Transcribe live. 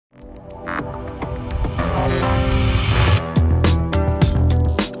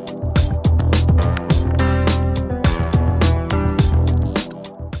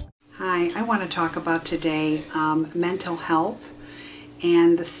want to talk about today mental health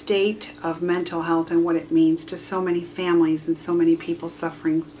and the state of mental health and what it means to so many families and so many people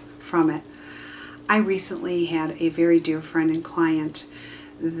suffering from it. I recently had a very dear friend and client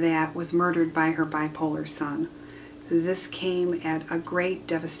that was murdered by her bipolar son. This came at a great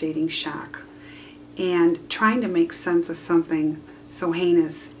devastating shock, and trying to make sense of something so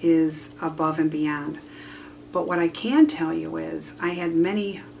heinous is above and beyond. But what I can tell you is I had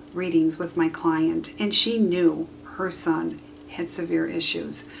many readings with my client, and she knew her son had severe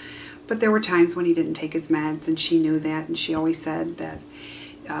issues. But there were times when he didn't take his meds, and she knew that, and she always said that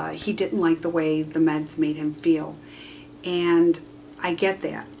he didn't like the way the meds made him feel. And I get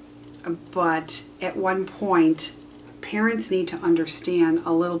that. But at one point, parents need to understand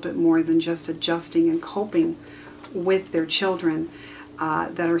a little bit more than just adjusting and coping with their children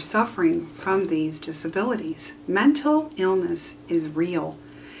that are suffering from these disabilities. Mental illness is real,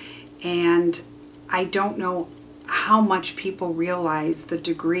 and I don't know how much people realize the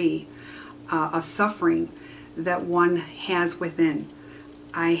degree of suffering that one has within.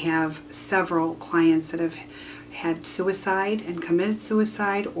 I have several clients that have had suicide and committed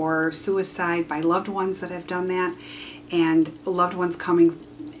suicide, or suicide by loved ones that have done that, and loved ones coming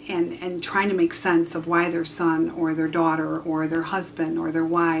and trying to make sense of why their son or their daughter or their husband or their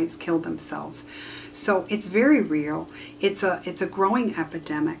wives killed themselves. So it's very real. It's a growing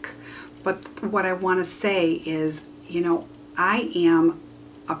epidemic. But what I want to say is, you know, I am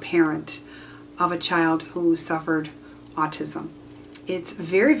a parent of a child who suffered autism. It's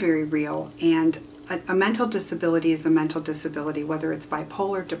very, very real, and a mental disability is a mental disability, whether it's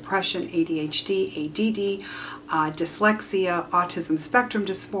bipolar, depression, ADHD, ADD, dyslexia, autism spectrum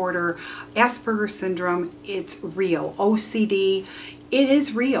disorder, Asperger's syndrome. It's real. OCD, it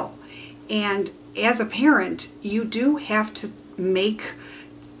is real. And as a parent, you do have to make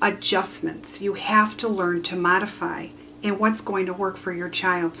adjustments. You have to learn to modify and what's going to work for your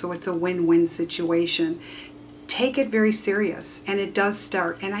child, so it's a win-win situation. Take it very serious, and it does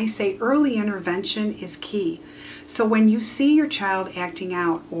start. And I say early intervention is key. So when you see your child acting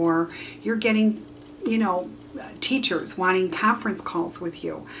out, or you're getting, you know, teachers wanting conference calls with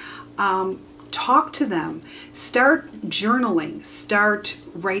you, talk to them. Start journaling. Start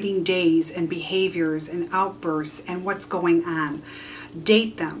writing days and behaviors and outbursts and what's going on.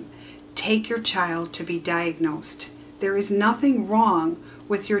 Date them. Take your child to be diagnosed. There is nothing wrong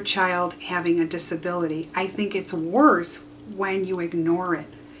with your child having a disability. I think it's worse when you ignore it.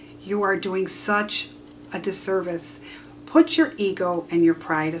 You are doing such a disservice. Put your ego and your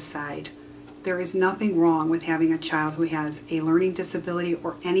pride aside. There is nothing wrong with having a child who has a learning disability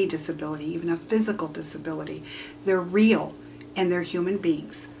or any disability, even a physical disability. They're real, and they're human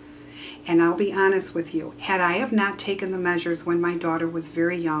beings. And I'll be honest with you, had I have not taken the measures when my daughter was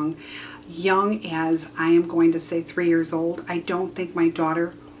very young as I am going to say 3 years old, I don't think my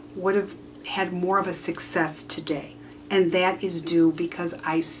daughter would have had more of a success today. And that is due because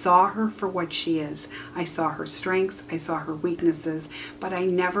I saw her for what she is. I saw her strengths, I saw her weaknesses, but I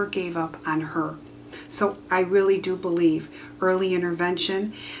never gave up on her. So I really do believe early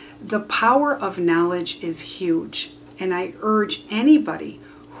intervention. The power of knowledge is huge. And I urge anybody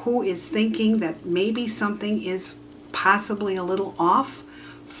who is thinking that maybe something is possibly a little off,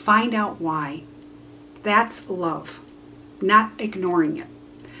 find out why. That's love, not ignoring it.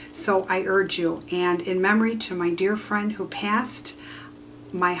 So I urge you, and in memory to my dear friend who passed,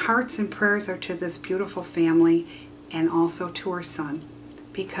 my hearts and prayers are to this beautiful family and also to her son,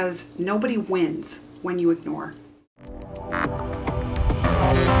 because nobody wins when you ignore.